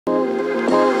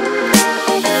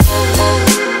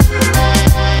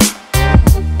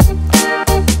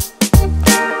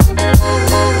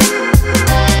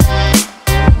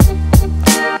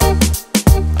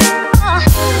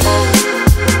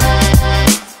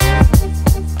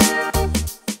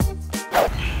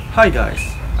Hi guys,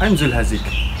 I'm Zulhazik.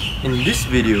 In this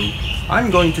video,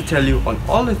 I'm going to tell you on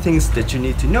all the things that you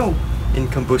need to know in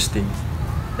composting.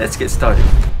 Let's get started.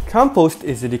 Compost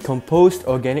is a decomposed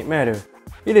organic matter.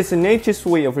 It is nature's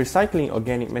way of recycling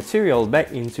organic material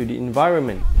back into the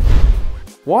environment.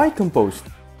 Why compost?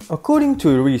 According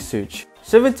to research,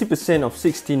 70% of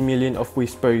 16 million of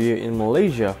waste per year in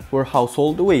Malaysia were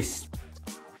household waste.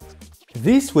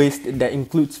 These waste that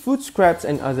includes food scraps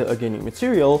and other organic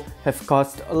material have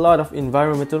caused a lot of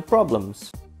environmental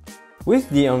problems. With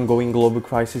the ongoing global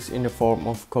crisis in the form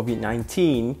of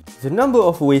COVID-19, the number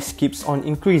of waste keeps on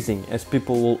increasing as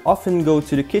people will often go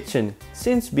to the kitchen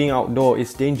since being outdoor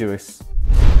is dangerous.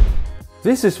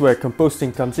 This is where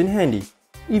composting comes in handy.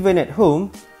 Even at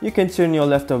home, you can turn your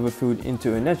leftover food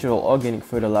into a natural organic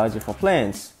fertilizer for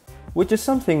plants, which is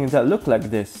something that looks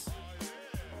like this.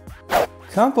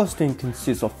 Composting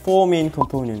consists of four main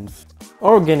components: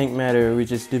 organic matter,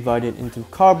 which is divided into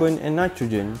carbon and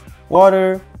nitrogen,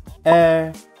 water,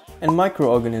 air, and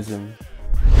microorganisms.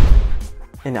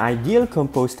 An ideal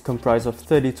compost comprises of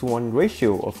 30:1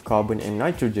 ratio of carbon and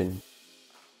nitrogen.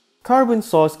 Carbon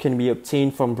source can be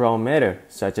obtained from brown matter,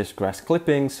 such as grass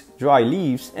clippings, dry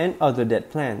leaves, and other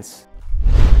dead plants.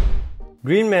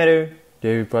 Green matter,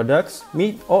 dairy products,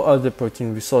 meat or other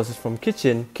protein resources from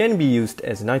kitchen can be used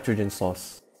as nitrogen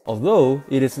source. Although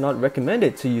it is not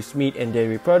recommended to use meat and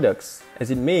dairy products,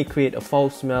 as it may create a foul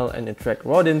smell and attract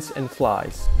rodents and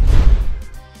flies.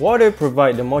 Water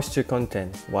provides the moisture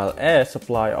content, while air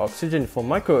supplies oxygen for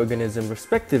microorganisms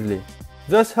respectively,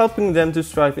 thus helping them to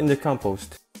thrive in the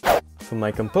compost. For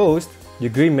my compost, the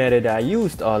green matter that I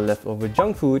used are leftover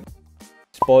junk food,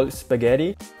 spoiled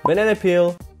spaghetti, banana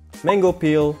peel, mango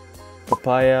peel,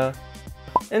 papaya,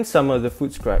 and some other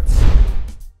food scraps.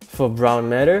 For brown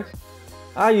matter,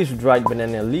 I use dried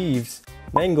banana leaves,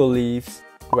 mango leaves,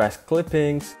 grass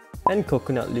clippings, and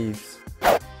coconut leaves.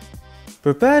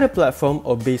 Prepare the platform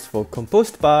or base for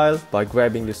compost pile by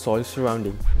grabbing the soil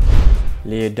surrounding.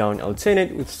 Lay it down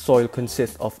alternate with soil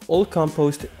consists of old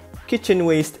compost, kitchen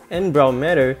waste, and brown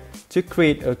matter to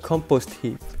create a compost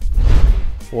heap.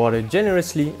 Water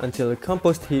generously until the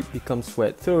compost heap becomes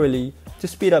wet thoroughly to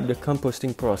speed up the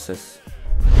composting process.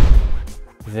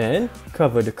 Then,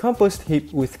 cover the compost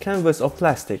heap with canvas or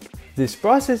plastic. This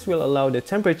process will allow the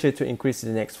temperature to increase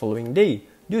the next following day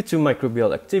due to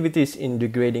microbial activities in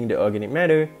degrading the organic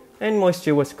matter, and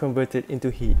moisture was converted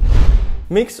into heat.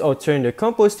 Mix or turn the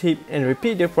compost heap and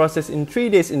repeat the process in 3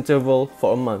 days interval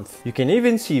for a month. You can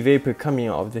even see vapor coming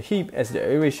out of the heap as the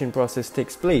aeration process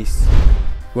takes place.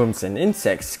 Worms and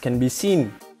insects can be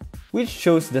seen, which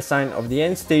shows the sign of the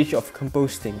end stage of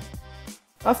composting.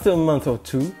 After a month or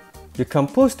two, the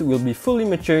compost will be fully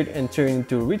matured and turn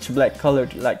into rich black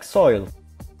colored like soil.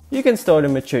 You can store the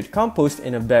matured compost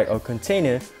in a bag or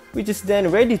container, which is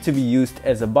then ready to be used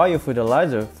as a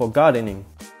biofertilizer for gardening.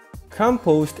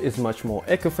 Compost is much more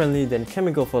eco-friendly than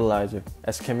chemical fertilizer,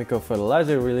 as chemical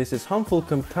fertilizer releases harmful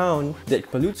compounds that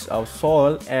pollutes our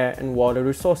soil, air, and water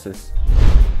resources.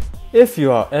 If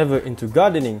you are ever into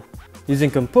gardening,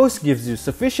 using compost gives you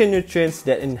sufficient nutrients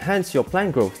that enhance your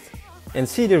plant growth, and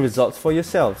see the results for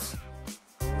yourselves.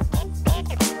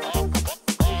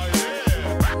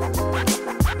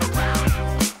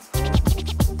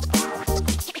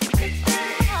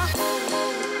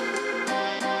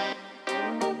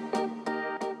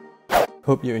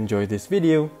 Hope you enjoyed this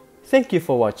video. Thank you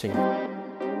for watching.